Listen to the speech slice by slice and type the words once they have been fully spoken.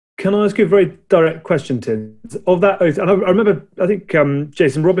Can I ask you a very direct question, Tim? Of that oath, and I remember, I think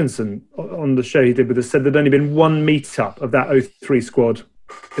Jason Robinson on the show he did with us said there'd only been one meet-up of that 03 squad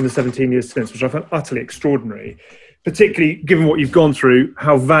in the 17 years since, which I found utterly extraordinary, particularly given what you've gone through,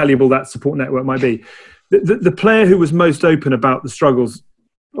 how valuable that support network might be. The player who was most open about the struggles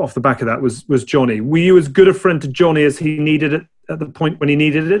off the back of that was Jonny. Were you as good a friend to Jonny as he needed it at the point when he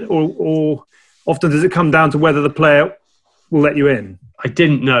needed it? Or often does it come down to whether the player will let you in? I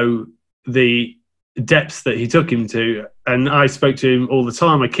didn't know the depths that he took him to, and I spoke to him all the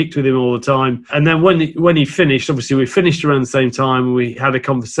time. I kicked with him all the time. And then when he finished, obviously we finished around the same time. We had a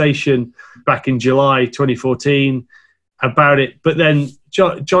conversation back in July 2014 about it. But then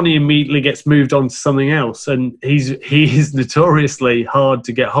Jonny immediately gets moved on to something else, and he is notoriously hard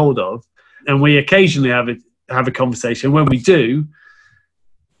to get hold of. And we occasionally have a conversation. When we do,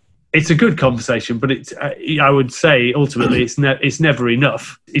 it's a good conversation, but I would say ultimately it's never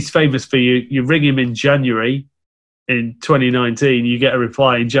enough. It's famous for you ring him in January in 2019, you get a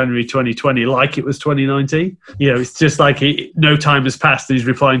reply in January 2020 like it was 2019. It's just like no time has passed and he's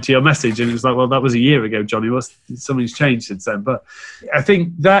replying to your message, and it's like, well, that was a year ago, Jonny. Something's changed since then. But I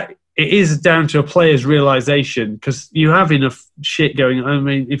think that it is down to a player's realisation, because you have enough shit going on. I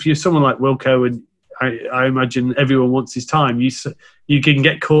mean, if you're someone like Wilco, and I imagine everyone wants his time, you can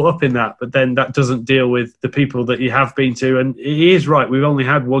get caught up in that, but then that doesn't deal with the people that you have been to. And he is right, we've only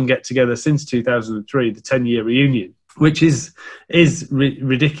had one get-together since 2003, the 10-year reunion, which is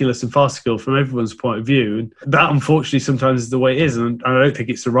ridiculous and farcical from everyone's point of view. And that, unfortunately, sometimes is the way it is, and I don't think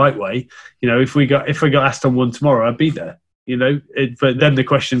it's the right way. If we got asked on one tomorrow, I'd be there. But then the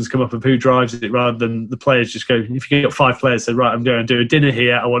questions come up of who drives it, rather than the players just go. If you got 5 players say, right, I'm going to do a dinner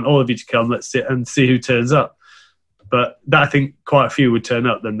here, I want all of you to come, let's sit and see who turns up. But that, I think quite a few would turn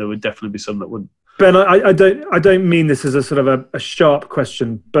up, then there would definitely be some that wouldn't. Ben, I don't mean this as a sort of a sharp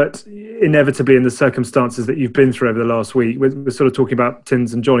question, but inevitably in the circumstances that you've been through over the last week, we're sort of talking about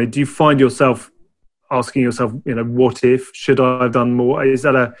Tins and Jonny. Do you find yourself asking yourself, what if? Should I have done more? Is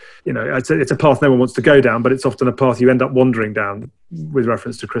that it's a path no one wants to go down, but it's often a path you end up wandering down with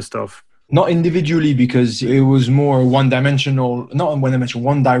reference to Christoph? Not individually, because it was more one direction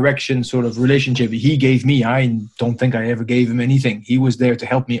sort of relationship he gave me. I don't think I ever gave him anything. He was there to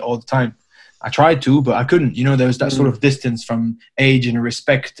help me all the time. I tried to, but I couldn't. There was that sort of distance from age and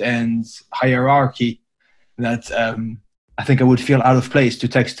respect and hierarchy that I think I would feel out of place to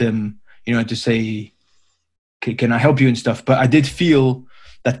text him, to say, can I help you and stuff? But I did feel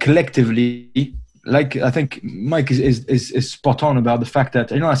that collectively, like I think Mike is spot on about the fact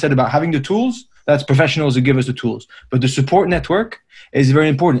that, I said about having the tools, that's professionals who give us the tools. But the support network is very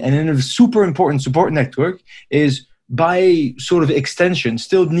important. And then a super important support network is, by sort of extension,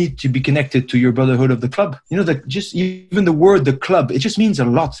 still need to be connected to your brotherhood of the club. Just even the word, the club, it just means a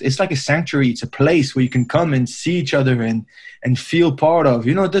lot. It's like a sanctuary. It's a place where you can come and see each other and feel part of.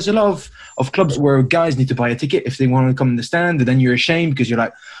 There's a lot of clubs where guys need to buy a ticket if they want to come in the stand, and then you're ashamed because you're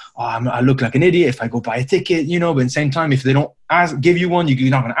like, I look like an idiot if I go buy a ticket, but at the same time, if they don't give you one, you're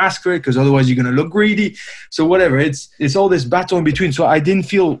not going to ask for it because otherwise you're going to look greedy. So whatever, it's all this battle in between. So I didn't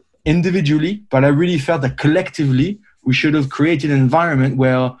feel individually, but I really felt that collectively we should have created an environment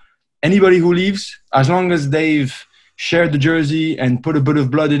where anybody who leaves, as long as they've shared the jersey and put a bit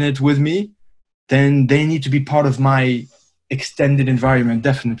of blood in it with me, then they need to be part of my extended environment,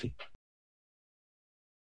 definitely.